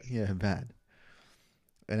face. Yeah, bad.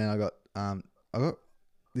 And then I got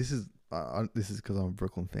this is because I'm a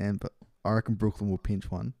Brooklyn fan, but I reckon Brooklyn will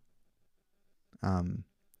pinch one.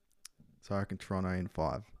 So I reckon Toronto in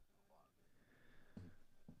 5.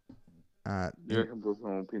 You reckon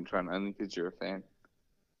Brooklyn will pinch one only because you're a fan?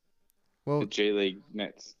 Well, The G League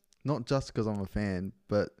Nets. not just because I'm a fan,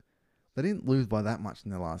 but they didn't lose by that much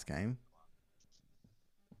in their last game.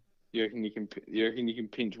 You reckon you can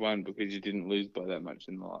pinch one because you didn't lose by that much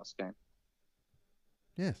in the last game?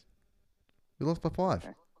 Yes, we lost by 5.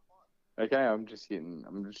 Okay, I'm just getting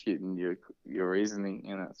your reasoning,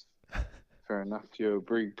 and that's fair enough. You're a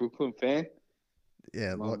big Brooklyn fan.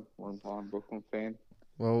 Yeah, Long time Brooklyn fan.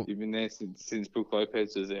 well, You've been there since Brook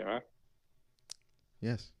Lopez was there, right?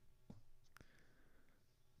 yes.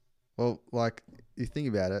 Well, like, you think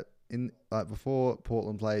about it, before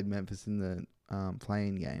Portland played Memphis in the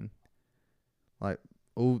playing game,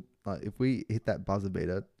 if we hit that buzzer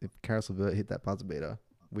beater, if Karis LeVert hit that buzzer beater,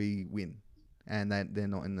 we win, and they're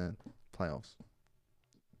not in the playoffs.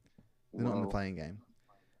 They're not in the playing game.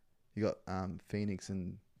 You got Phoenix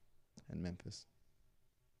and Memphis.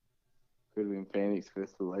 Could have been Phoenix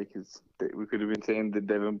versus the Lakers. We could have been seeing the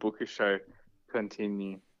Devin Booker show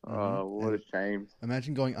continue. Mm-hmm. Oh, what a shame.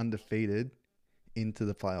 Imagine going undefeated into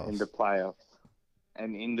the playoffs. In the playoffs.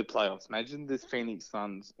 Imagine the Phoenix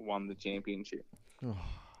Suns won the championship. Oh,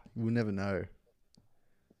 we'll never know.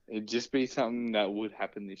 It'd just be something that would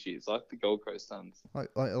happen this year. It's like the Gold Coast Suns. Like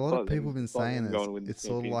a lot of people have been saying this. It's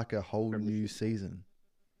sort of like a whole new season.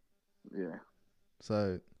 Yeah.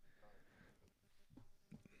 So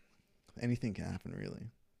anything can happen, really.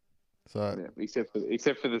 So yeah, except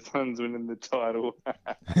for the Suns winning the title.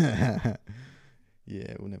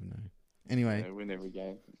 Yeah, we'll never know. Anyway, win every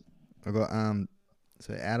game. I got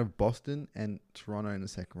so out of Boston and Toronto in the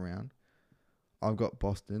second round, I've got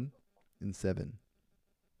Boston in 7.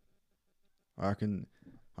 I reckon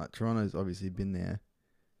Toronto's obviously been there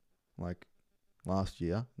like last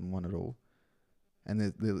year and won it all, and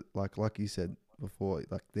they're like you said before,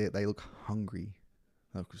 like they look hungry,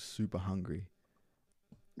 they look super hungry,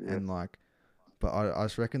 Yeah. and but I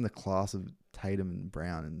just reckon the class of Tatum and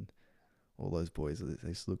Brown and all those boys, they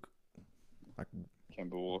just look like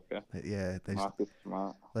Kemba Walker. Yeah, Marcus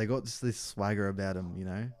Smart. They got just this swagger about them,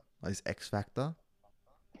 like this X factor.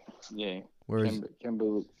 Yeah. Whereas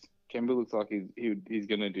Kemba looks like he's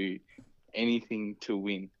gonna do anything to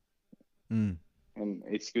win. and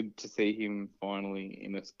it's good to see him finally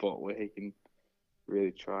in a spot where he can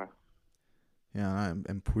really try. Yeah, I know,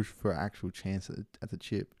 and push for an actual chance at the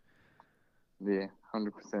chip. Yeah,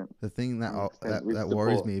 100%. The thing that 100% with that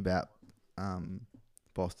worries support. me about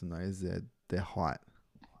Boston though is their height.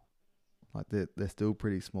 Like they're still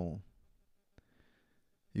pretty small.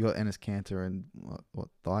 You got Ennis Cantor and what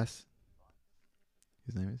Dice?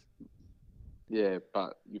 His name is. Yeah,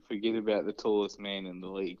 but you forget about the tallest man in the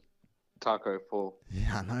league, Taco Fall.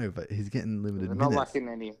 Yeah, I know, but he's getting limited They're not minutes. lacking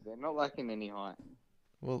any. They're not lacking any height.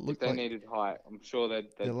 Well, it If looked they like needed height, I'm sure they're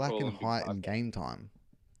they'd call lacking him Big height in Taco. game time.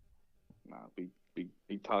 No, big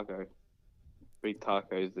Taco. Big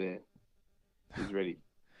Taco's there. He's ready.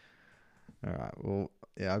 All right. Well,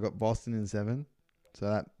 yeah, I got Boston in 7, so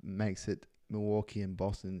that makes it Milwaukee and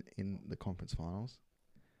Boston in the conference finals.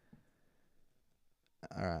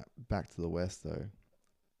 All right, back to the West though.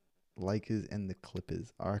 Lakers and the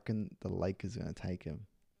Clippers. I reckon the Lakers are going to take him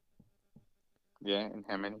Yeah, and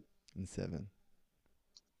how many? in 7.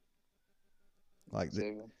 Like the,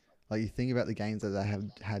 7. like you think about the games that they have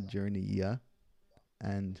had during the year,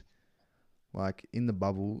 and like in the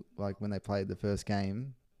bubble, like when they played the first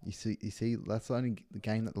game, you see that's the only the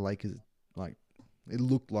game that the Lakers like. It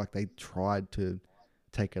looked like they tried to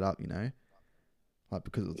take it up, like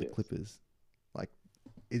because it was the Yes. Clippers. Like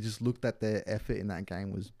it just looked that their effort in that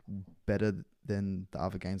game was better than the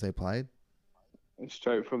other games they played.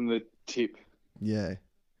 Straight from the tip. Yeah.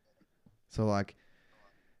 So like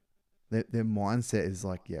their mindset is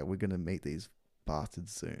like, yeah, we're gonna meet these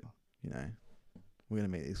bastards soon. We're gonna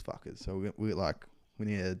meet these fuckers. So we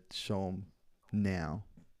need to show them now,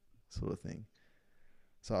 sort of thing.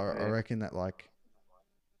 So I Yeah. reckon that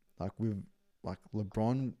with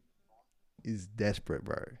LeBron is desperate,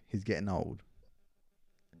 bro. He's getting old.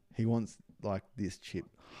 He wants like this chip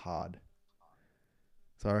hard.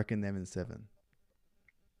 So I reckon them in 7.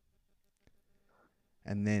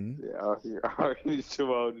 And then Yeah, I reckon he's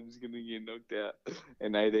too old and he's going to get knocked out.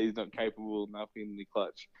 And AD's not capable enough in the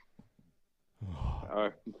clutch.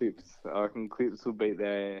 I reckon Clips will beat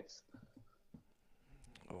their ass.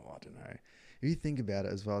 I don't know. If you think about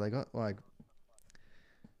it as well, they got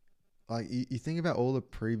you think about all the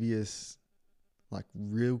previous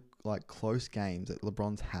real close games that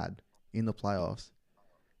LeBron's had in the playoffs.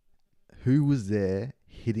 Who was there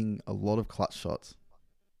hitting a lot of clutch shots?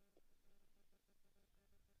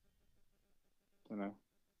 You know.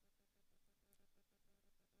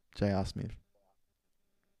 J.R. Smith.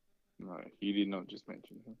 No, you did not just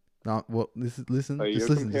mention him. No, well, listen. So Just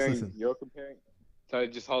listen. You're comparing. So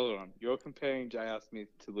just hold on. You're comparing J.R. Smith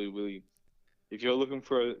to Lou Williams. If you're looking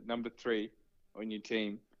for a number 3 on your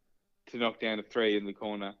team to knock down a 3 in the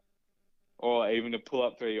corner, or even to pull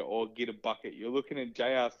up 3 or get a bucket, you're looking at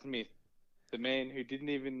J.R. Smith, the man who didn't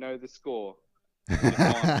even know the score in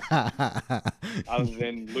the finals, other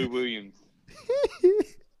than Lou Williams,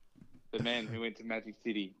 the man who went to Magic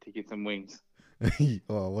City to get some wings.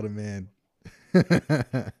 Oh, what a man!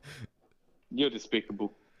 You're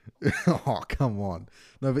despicable. Oh, come on.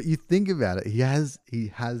 No, but you think about it. He has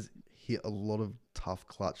hit a lot of tough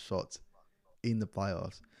clutch shots in the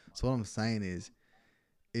playoffs. So what I'm saying is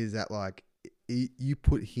that you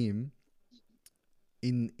put him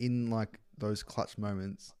in those clutch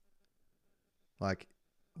moments,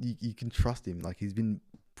 you can trust him. Like he's been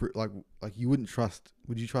like you wouldn't trust.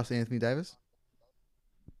 Would you trust Anthony Davis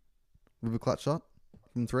with a clutch shot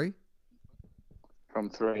from 3 From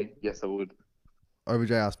 3, yes, I would. over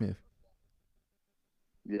J.R. Smith?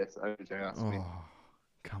 Yes, over J.R. Smith. Oh,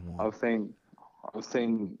 come on. I've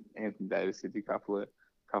seen Anthony Davis hit a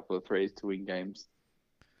couple of threes to win games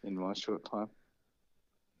in my short time.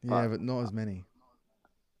 Yeah, but not as many.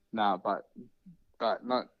 Nah, but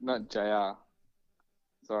not JR.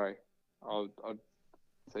 Sorry,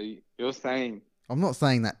 so you're saying I'm not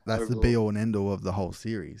saying that that's the overall. be all and end all of the whole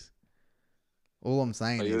series. All I'm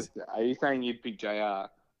saying is, Are you saying you'd pick JR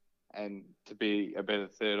and to be a better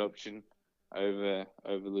third option over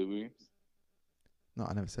Lou Williams? no,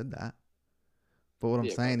 I never said that. But what I'm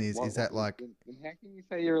saying is that then how can you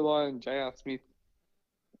say you rely on J.R. Smith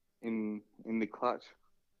in the clutch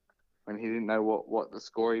when he didn't know what the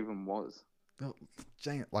score even was?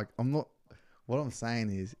 Jane, I'm not. What I'm saying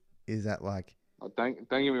is that Don't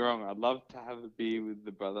get me wrong. I'd love to have a beer with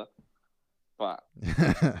the brother, but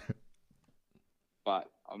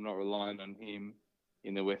I'm not relying on him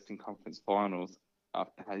in the Western Conference Finals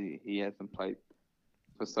after he hasn't played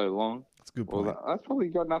for so long. That's a good point. Well, that's probably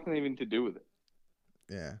got nothing even to do with it.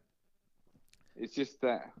 Yeah. It's just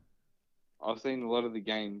that I've seen a lot of the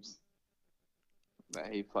games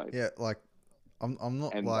that he played. Yeah, I'm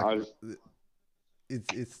not And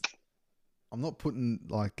it's I'm not putting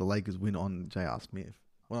like the Lakers win on J.R. Smith.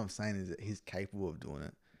 What I'm saying is that he's capable of doing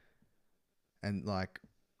it. And like,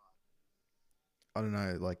 I don't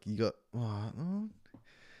know, like you got, now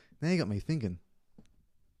you got me thinking.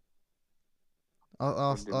 What did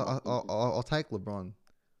my thinking? I'll take LeBron.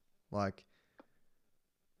 Like,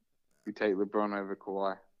 You take LeBron over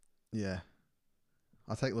Kawhi. yeah,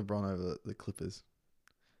 I'll take LeBron over the Clippers.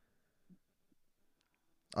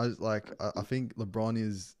 I think LeBron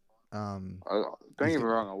is, Don't get he's me got,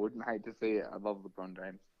 wrong. I wouldn't hate to see it. I love LeBron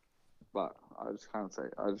James, but I just can't say.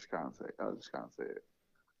 I just can't say. I just can't say it.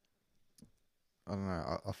 I don't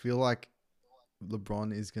know. I feel like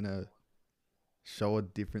LeBron is gonna show a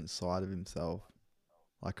different side of himself,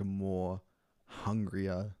 like a more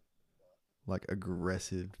hungrier, like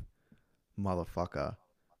aggressive motherfucker.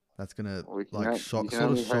 That's gonna We can. like You shock, can sort of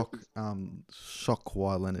only hope. shock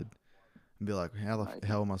Kawhi Leonard, and be like, how Mate, the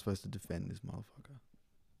hell am I supposed to defend this motherfucker?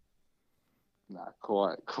 nah,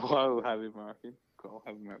 Kawhi will have him. I reckon. Kawhi will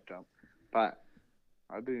have him wrapped up. But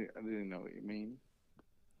I didn't know what you mean.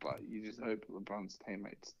 But you just hope LeBron's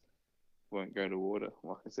teammates won't go to water,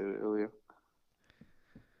 like I said earlier.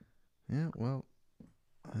 Yeah, well,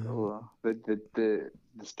 The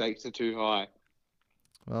stakes are too high.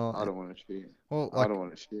 I well, don't want to shoot. well, I like don't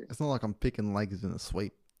want to shoot. it's not like I'm picking Lakers in a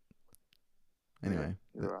sweep. Anyway,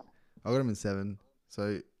 Yeah, you're right. I got them in 7.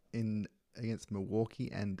 So in against Milwaukee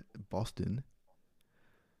and Boston.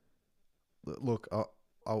 Look, I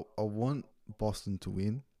want Boston to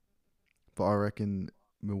win, but I reckon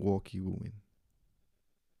Milwaukee will win.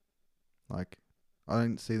 Like, I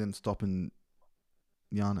don't see them stopping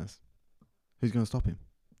Giannis. Who's going to stop him?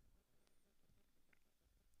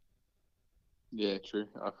 Yeah, true.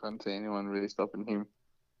 I can't see anyone really stopping him.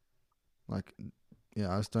 Like,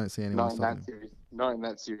 yeah, I just don't see anyone Not in stopping that him. series. Not in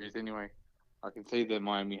that series, anyway. I can see that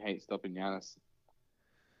Miami hates stopping Giannis,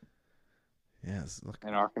 Yeah, it's like,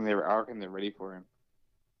 and I reckon they're ready for him.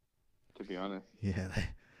 To be honest, yeah,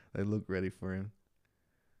 they look ready for him.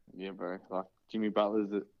 yeah, bro. Like Jimmy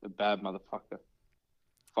Butler's a bad motherfucker.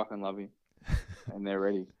 Fucking love him, and they're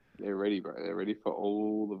ready. They're ready, bro. They're ready for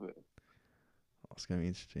all of it. Oh, it's going to be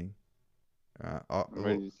interesting. I'm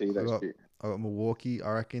ready to see that shit. I got Milwaukee.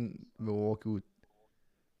 I reckon Milwaukee would.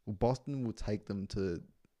 Well, Boston will take them to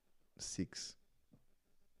 6.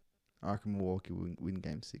 I reckon Milwaukee will win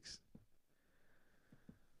game 6.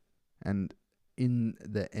 And in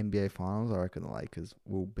the NBA Finals, I reckon the Lakers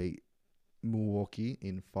will beat Milwaukee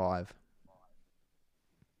in 5.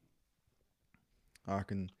 I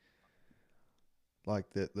reckon, like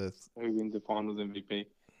the Who wins the Finals MVP?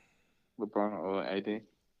 LeBron or AD?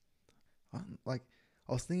 like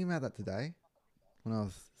I was thinking about that today when I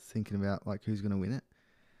was thinking about like who's gonna win it,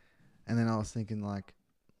 and then I was thinking like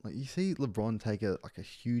you see LeBron take a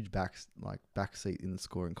huge back seat in the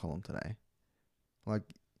scoring column today. Like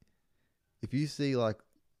if you see like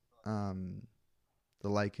the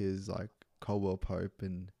Lakers like Caldwell Pope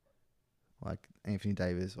and like Anthony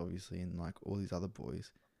Davis obviously and like all these other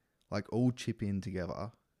boys like all chip in together,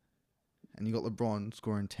 and you got LeBron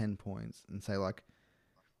scoring 10 points and say like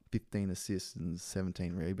 15 assists and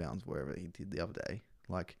 17 rebounds wherever he did the other day,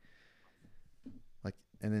 like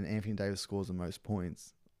and then Anthony Davis scores the most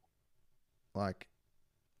points. Like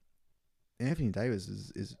Anthony Davis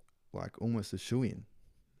is like almost a shoo-in.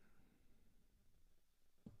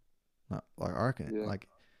 Like I reckon, Yeah. like,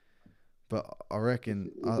 but I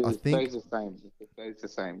reckon If I it think stays the same, if it stays the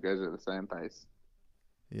same, goes at the same pace.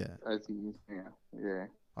 yeah, As he, yeah.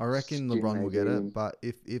 I reckon Skin LeBron will get AD. it. But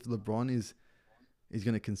if LeBron is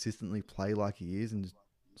going to consistently play like he is and just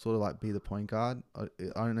sort of like be the point guard, I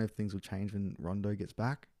don't know if things will change when Rondo gets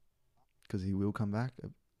back, because he will come back,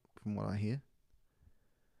 from what I hear.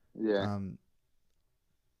 Yeah.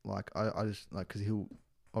 Like I just like because he'll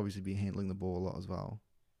obviously be handling the ball a lot as well.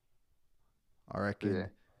 I reckon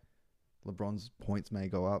LeBron's points may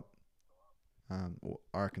go up. Or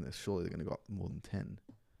I reckon surely they're going to go up more than 10.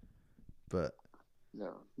 But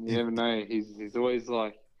No, you never know. He's always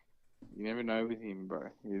like, you never know with him, bro.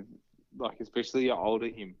 He's like, especially older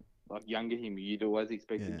him, like younger him, you'd always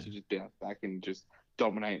expect him to just bounce back and just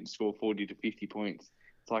dominate and score 40 to 50 points.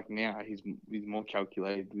 It's like now he's more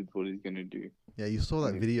calculated with what he's gonna do. yeah, you saw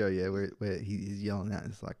that video, where he's yelling out,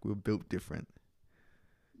 it's like we're built different.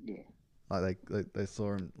 Yeah. Like they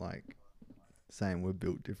saw him like saying we're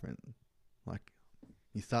built different. Like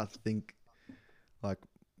you start to think like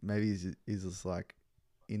maybe he's just like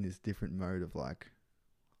in this different mode of like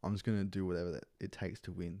I'm just gonna do whatever that it takes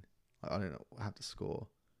to win. Like, I don't know, I have to score.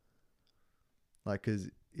 Like, cause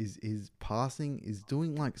his passing is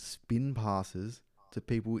doing like spin passes to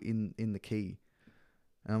people in the key,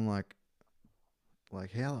 and I'm like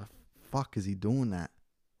how the fuck is he doing that?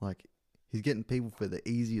 Like, he's getting people for the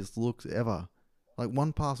easiest looks ever. Like,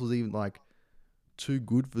 one pass was even like too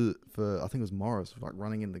good for I think it was Morris, like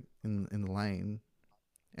running in the lane,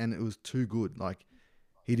 and it was too good. Like,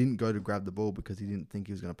 he didn't go to grab the ball because he didn't think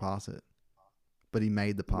he was going to pass it, but he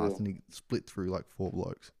made the pass and he split through like 4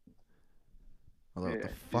 blokes. I was like, what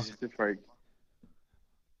the fuck? He's just a freak.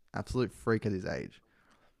 Absolute freak at his age.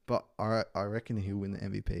 But I reckon he'll win the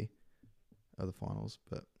MVP of the finals.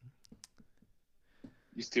 But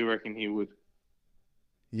You still reckon he would?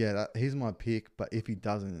 yeah, he's my pick. But if he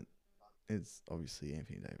doesn't, it's obviously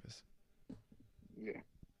Anthony Davis. Yeah.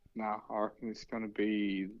 Nah, I reckon it's going to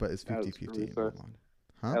be. But it's 50-50 in my mind.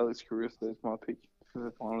 Huh? Alex Caruso is my pick for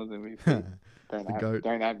the finals MVP.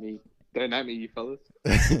 Don't at me. Don't at me, you fellas.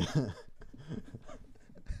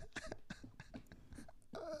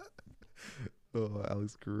 Oh,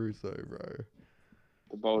 Alex Caruso, bro.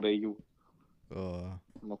 The bald eagle. Oh.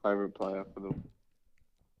 My favourite player for them.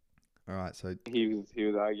 All right, so He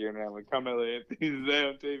was arguing around with Carmelo Anthony's there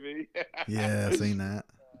on TV. yeah, I've seen that.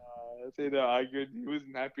 I see that arguing. He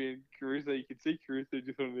wasn't happy, and Caruso, you could see Caruso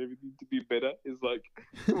just wanted everything to be better. It's like,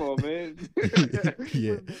 come on, man.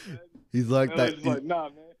 Yeah, he's like that. He's like, nah,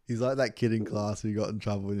 man. He's like that kid in class who got in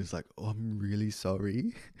trouble and he's like, "Oh, I'm really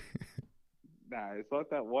sorry." Nah, it's like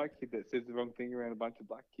that white kid that says the wrong thing around a bunch of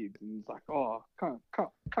black kids, and it's like, oh,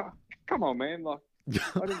 come on, man. Like,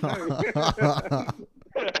 I didn't know.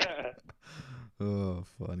 Oh,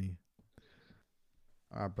 funny.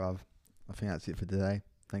 All right, bruv. I think that's it for today.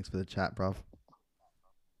 Thanks for the chat, bruv.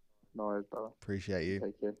 No worries, brother. Appreciate you.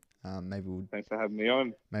 Take care. Thanks for having me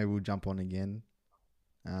on. Maybe we'll jump on again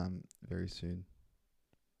very soon.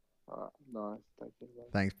 All right, nice. Take care, bro.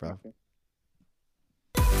 Thanks, bruv. Okay.